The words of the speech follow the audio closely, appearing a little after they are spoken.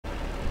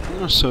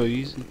Not so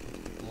easy.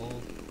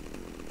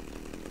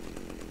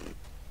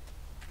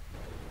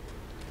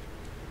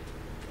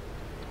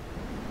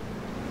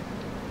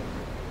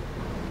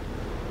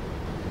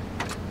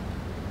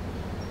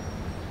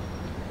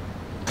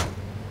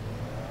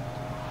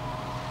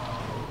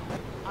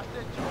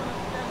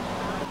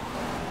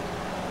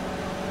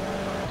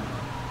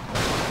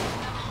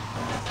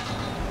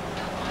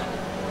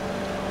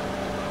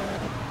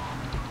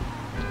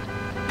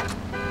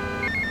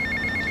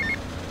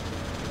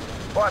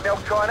 Right, me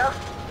old China.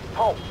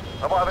 Paul,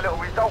 I might have a little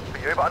result for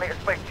you, but I need to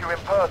speak to you in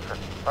person.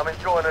 I'm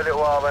enjoying a little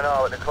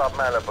R&R at the Club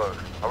Malibu.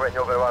 I reckon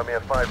you're going to owe me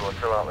a favour or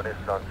two after this,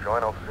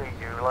 sunshine. I'll see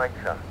you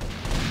later.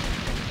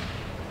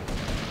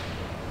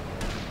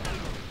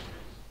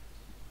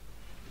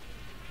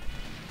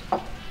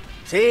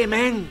 See,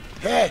 man.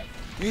 Hey,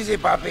 easy,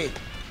 papi.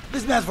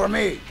 This man's for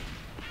me.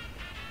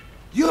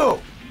 You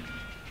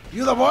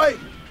the boy?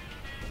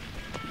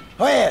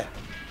 Oh, yeah.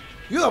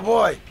 You the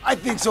boy. I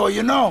think so,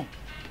 you know.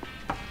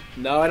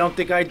 No, I don't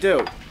think I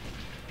do.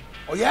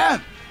 Oh, yeah?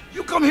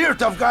 You come here,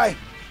 tough guy.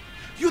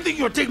 You think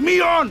you'll take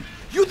me on?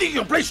 You think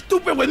you'll play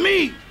stupid with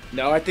me?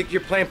 No, I think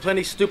you're playing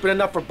plenty stupid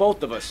enough for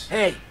both of us.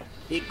 Hey,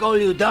 he call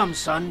you dumb,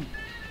 son.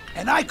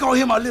 And I call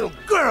him a little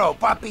girl,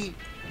 papi.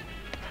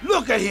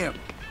 Look at him,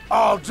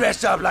 all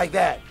dressed up like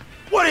that.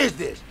 What is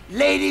this,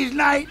 ladies'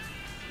 night?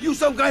 You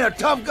some kind of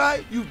tough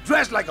guy? You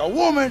dress like a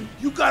woman?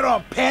 You got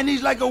on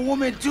panties like a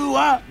woman too,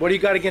 huh? What do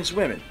you got against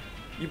women?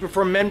 You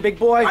prefer men, big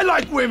boy? I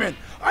like women.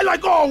 I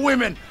like all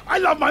women. I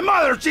love my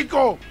mother,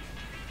 Chico.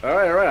 All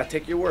right, I'll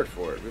take your word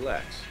for it.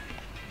 Relax.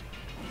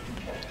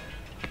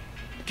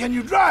 Can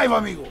you drive,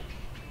 amigo?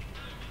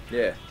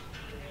 Yeah,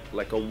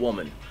 like a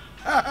woman.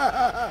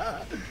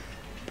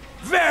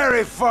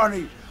 Very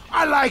funny.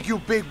 I like you,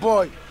 big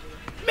boy.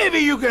 Maybe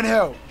you can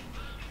help.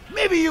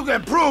 Maybe you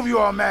can prove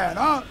you're a man,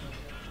 huh?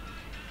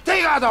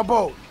 Take out the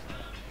boat.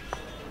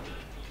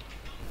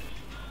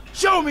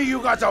 Show me you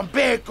got some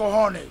big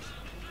cojones.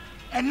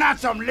 And not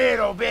some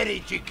little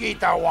bitty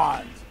chiquita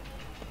ones.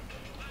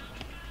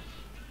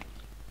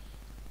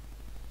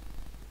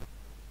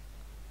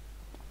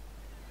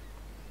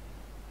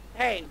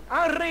 Hey,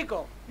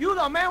 Enrico, you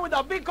the man with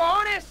the big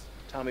cojones?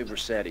 Tommy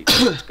Vercetti,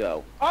 let's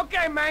go.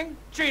 Okay, man.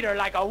 Treat her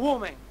like a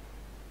woman.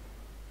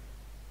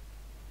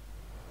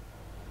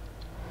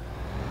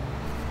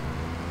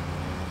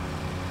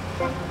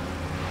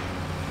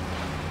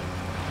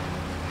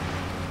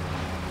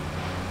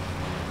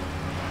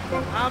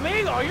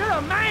 Amigo, you're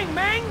the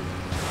man.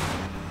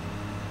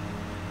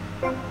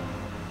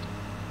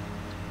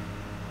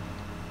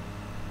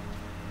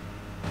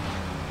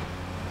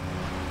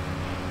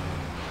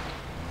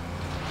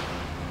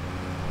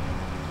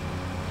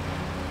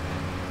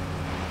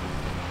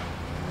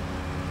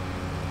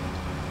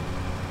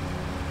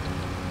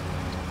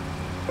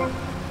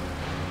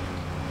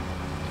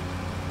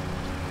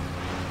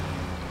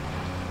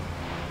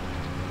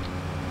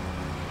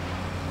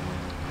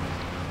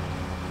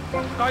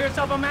 Call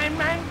yourself a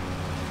man?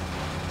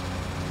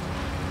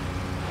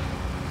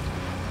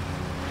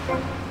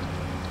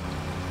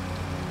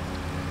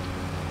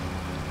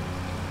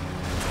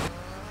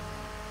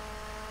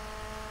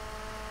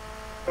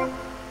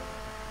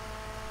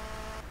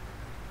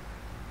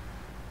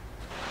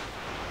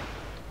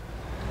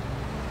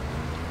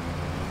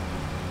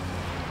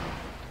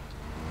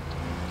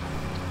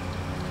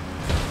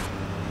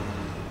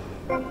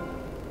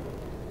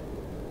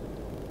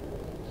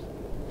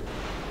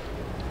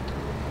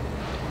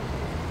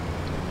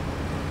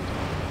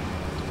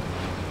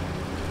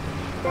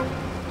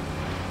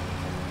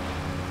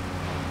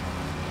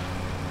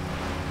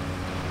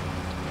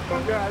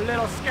 You're a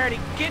little scaredy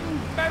kitten,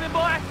 baby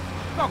boy.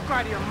 Go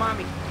cry to your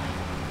mommy.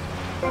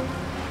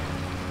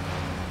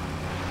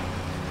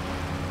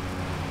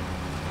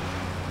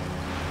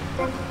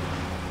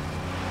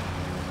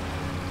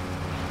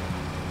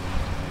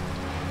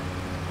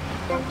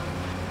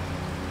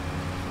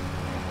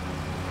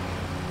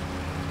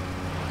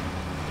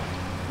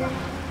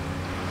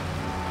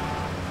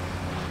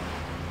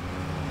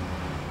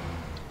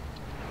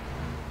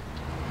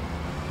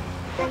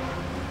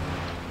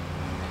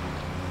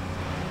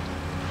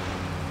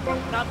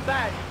 Not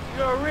bad.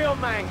 You're a real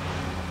man.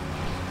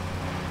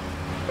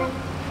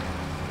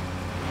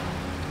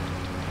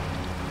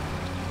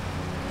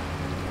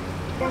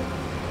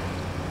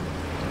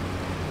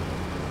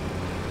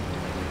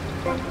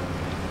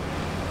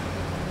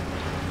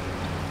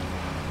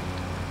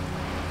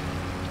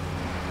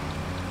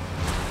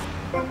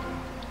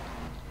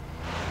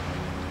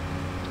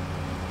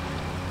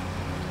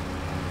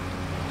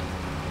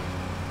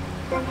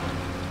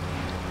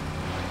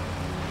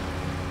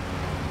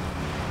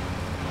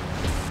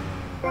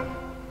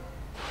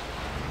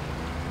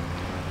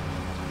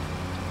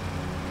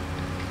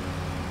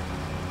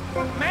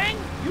 Man,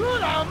 you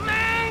the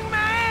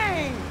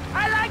man!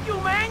 I like you,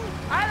 man!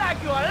 I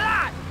like you a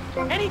lot!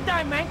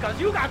 Anytime, man, cause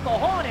you got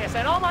cojones,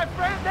 and all my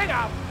friends, they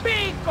got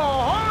big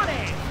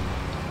cojones!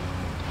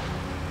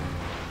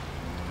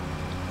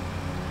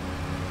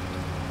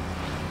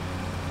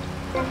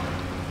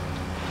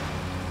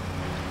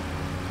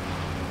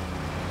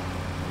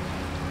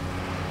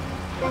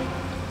 You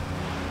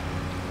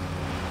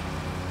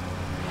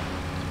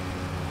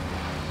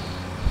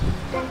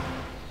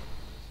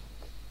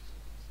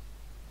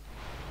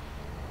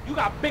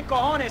got big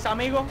cojones,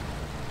 amigo.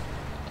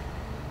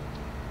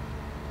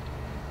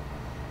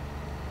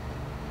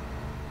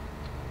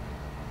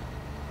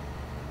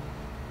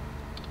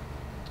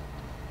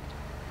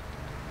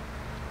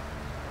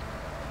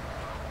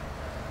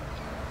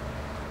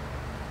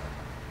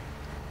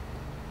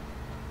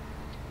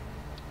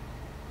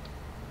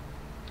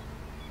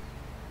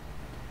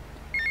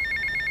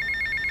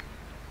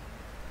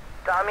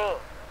 Tommy,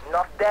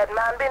 enough dead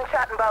man been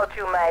chatting about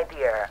you, my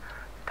dear.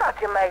 Thought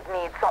you might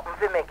need something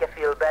to make you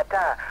feel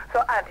better.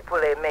 So Auntie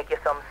Poulet make you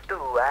some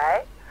stew,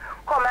 eh?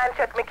 Come and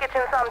check me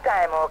kitchen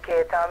sometime,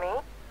 okay, Tommy?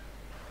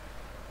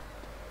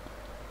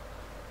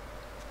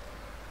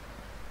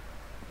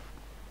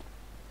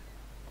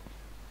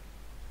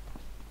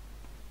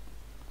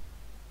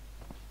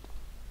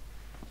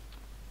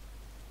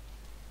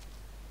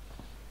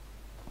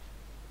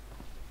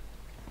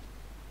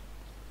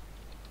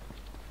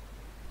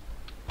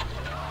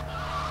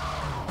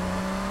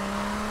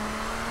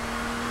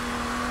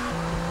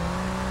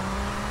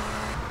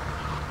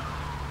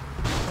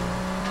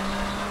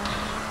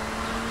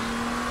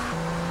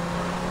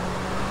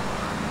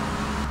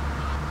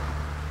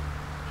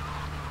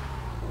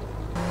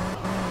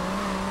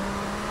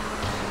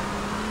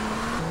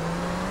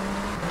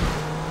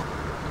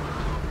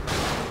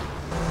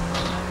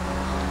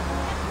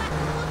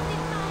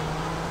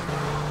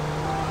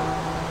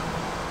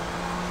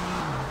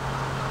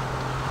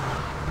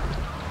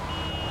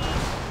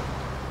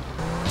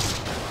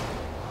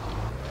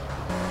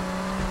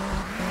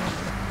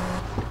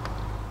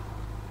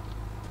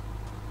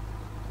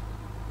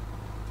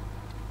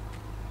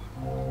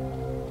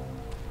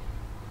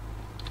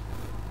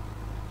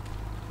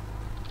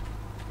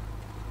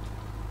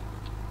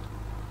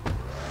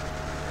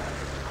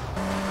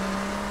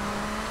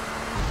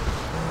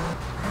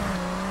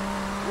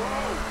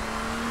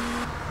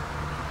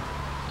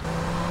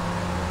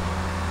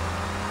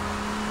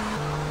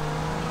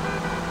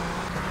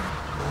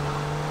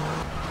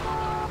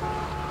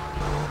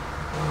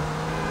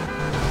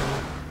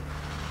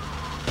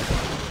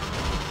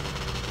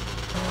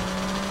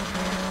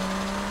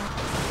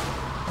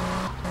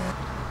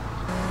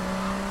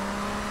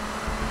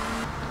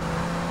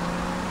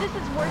 This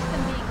is worse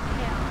than being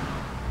pale.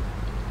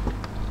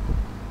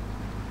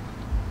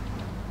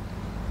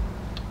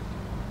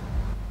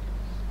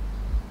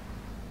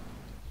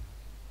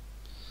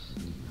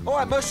 All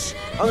right, Mus.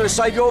 I'm going to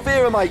save your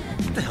Vera, mate.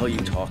 What the hell are you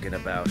talking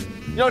about?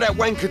 You know that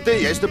wanker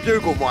Diaz, the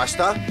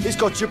Bugelmeister? He's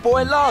got your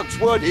boy Lance.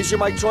 Word is your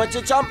mate tried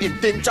to jump him.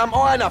 Didn't jump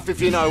high enough, if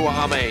you know what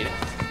I mean.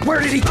 Where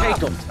did he take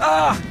him?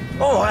 All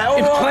right, all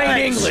In right. plain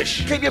mate.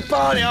 English. Keep your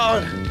party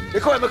on. They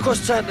got him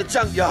across town to the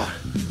junkyard.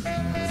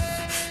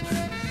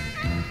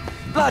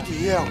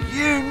 Bloody hell,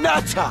 you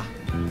nutter!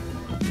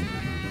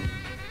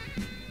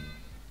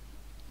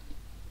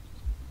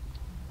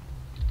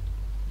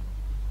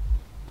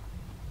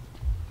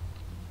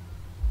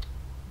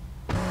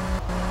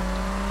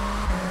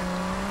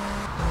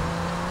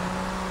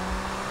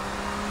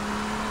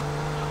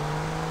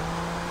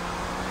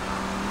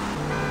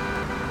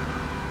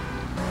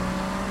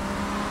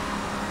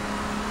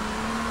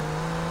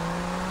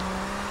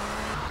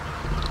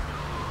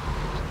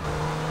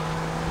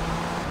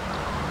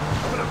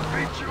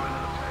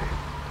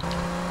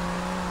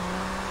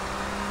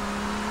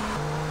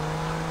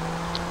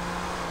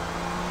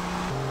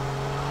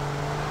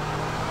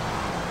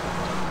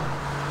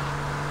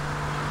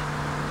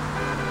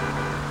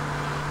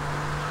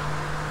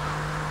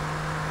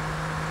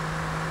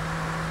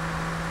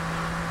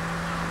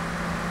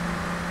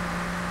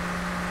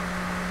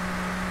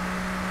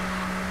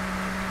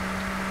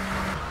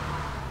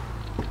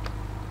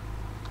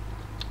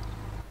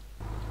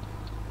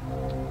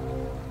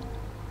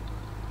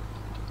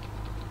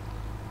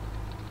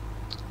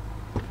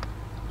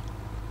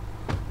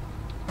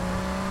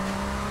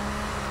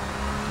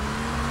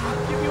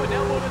 Give you an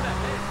elbow to that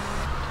head.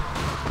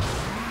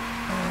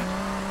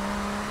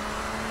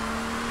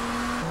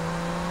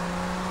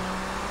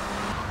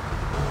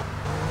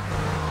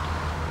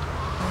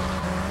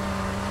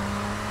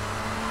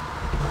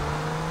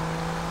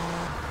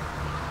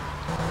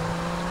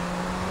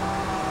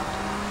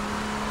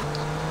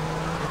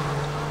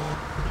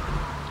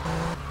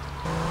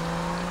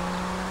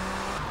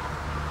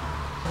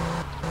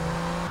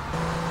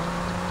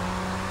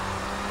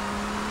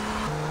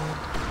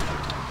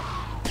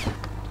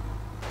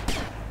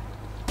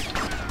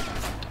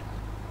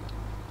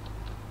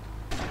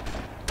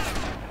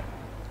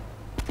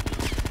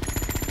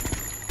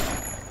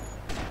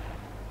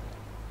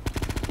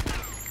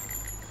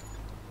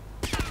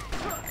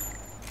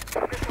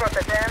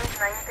 Rotterdam,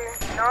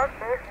 19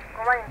 Northeast,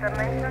 Cuba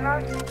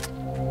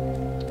International.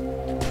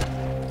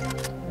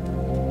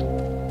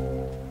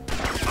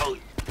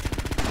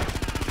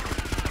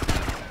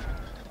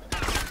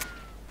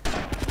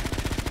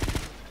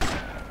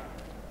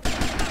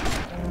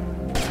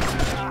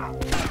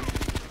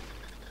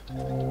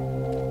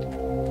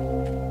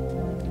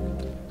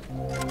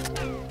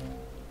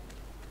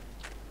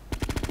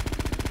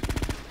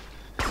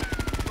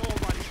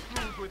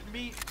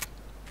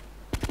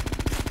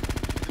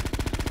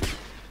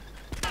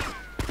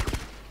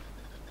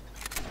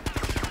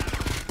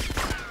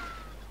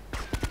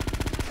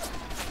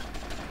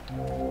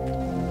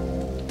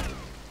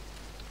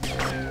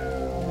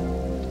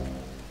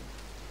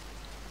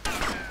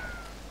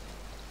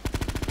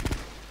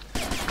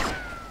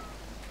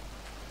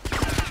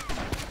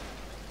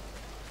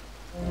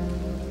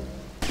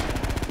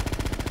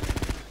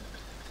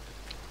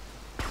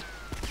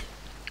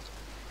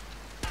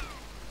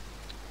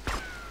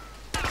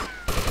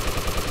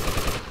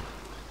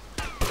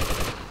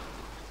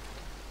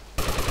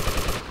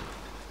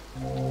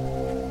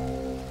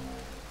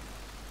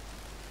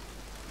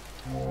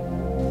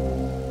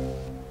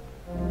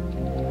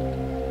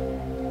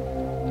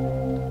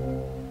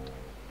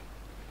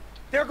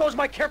 there goes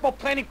my careful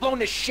planning blown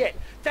to shit.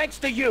 Thanks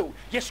to you.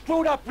 You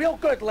screwed up real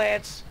good,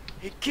 Lance.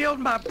 He killed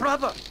my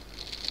brother.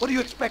 What do you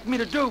expect me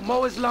to do,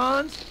 mow his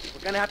lawns?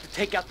 We're gonna have to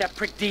take out that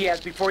prick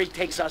Diaz before he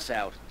takes us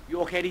out.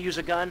 You okay to use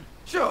a gun?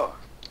 Sure,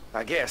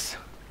 I guess.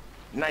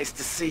 Nice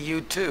to see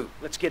you, too.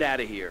 Let's get out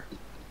of here.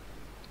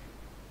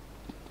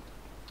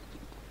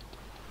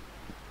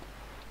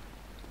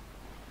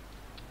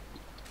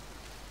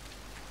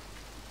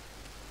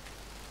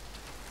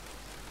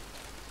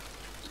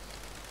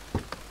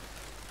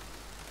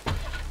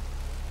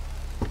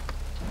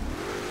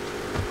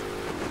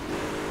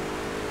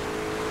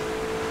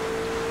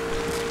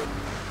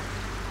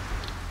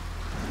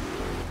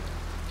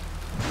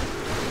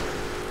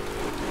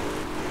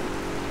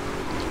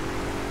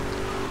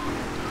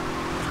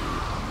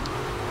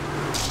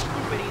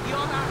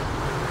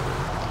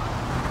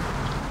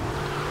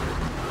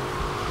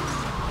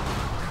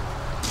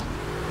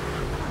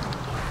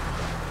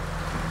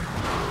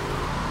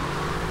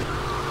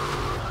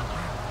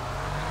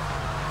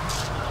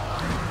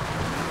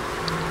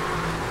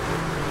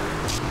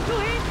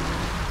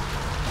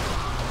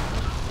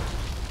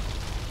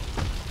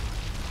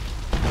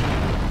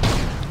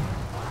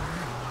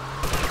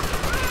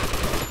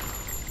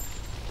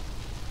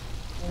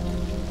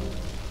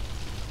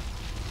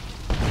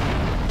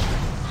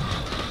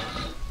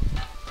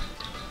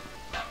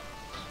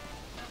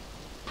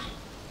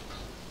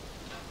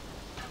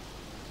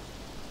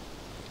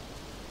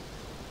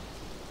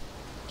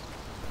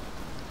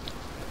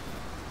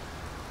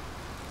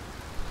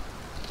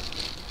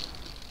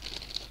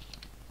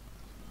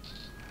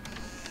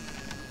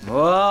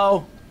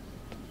 Whoa!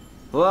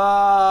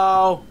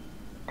 Whoa!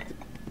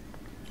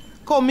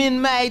 Come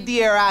in, my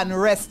dear, and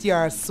rest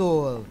your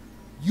soul.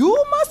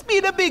 You must be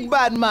the big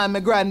bad man my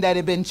granddaddy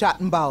been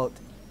chatting about.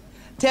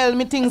 Tell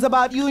me things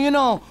about you, you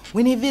know,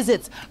 when he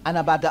visits, and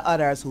about the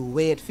others who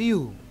wait for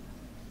you.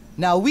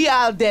 Now, we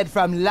all dead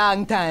from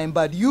long time,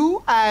 but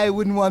you, I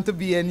wouldn't want to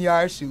be in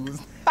your shoes.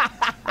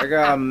 I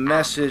got a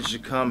message to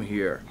come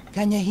here.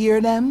 Can you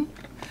hear them?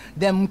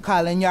 Them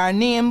calling your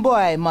name,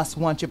 boy, must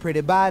want you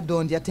pretty bad,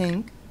 don't you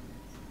think?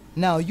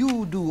 Now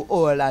you do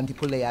old Auntie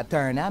Pulea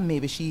turn, and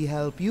maybe she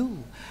help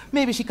you.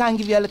 Maybe she can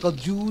give you a little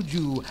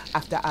juju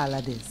after all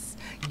of this.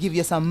 Give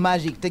you some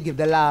magic to give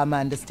the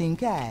lawman the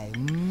stink eye.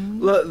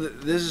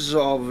 Look, this is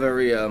all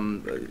very,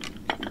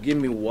 give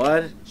me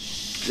what?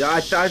 Shh.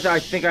 I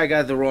think I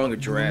got the wrong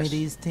address. Give me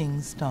these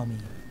things, Tommy.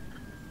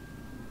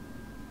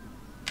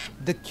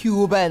 The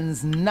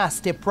Cubans,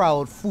 nasty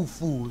proud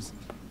foo-foos.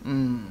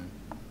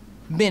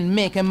 Been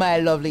making my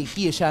lovely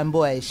Haitian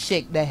boys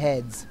shake their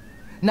heads.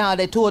 Now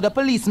they told the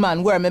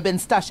policeman where me been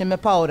stashing my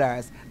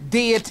powders.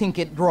 They think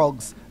it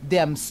drugs.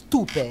 Them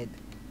stupid.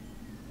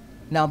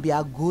 Now be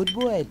a good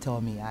boy,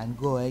 Tommy, and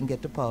go and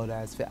get the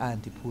powders for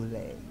Auntie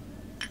Pulea.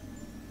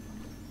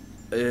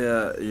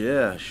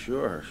 Yeah,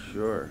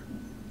 sure.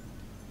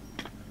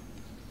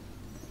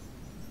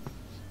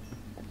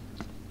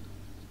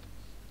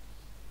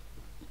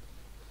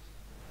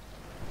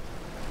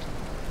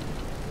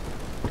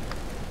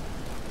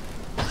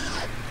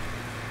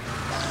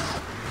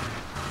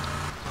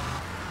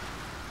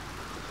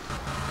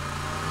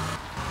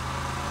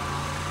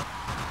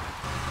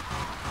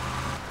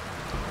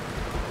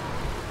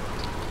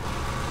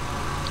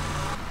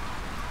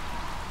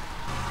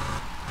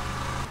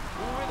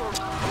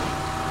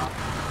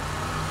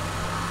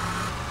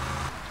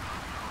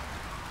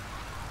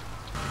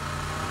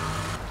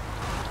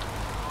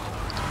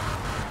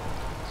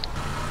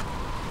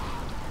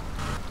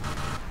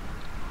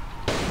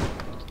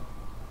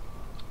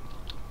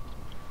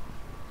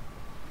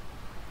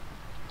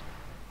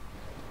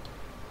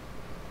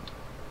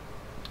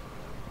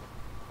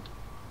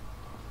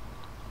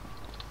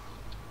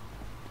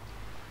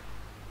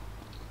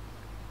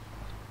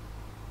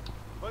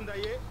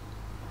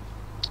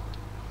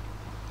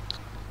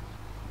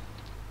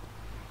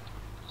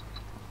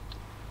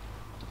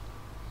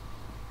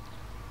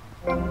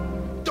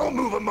 Don't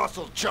move a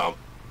muscle, chump!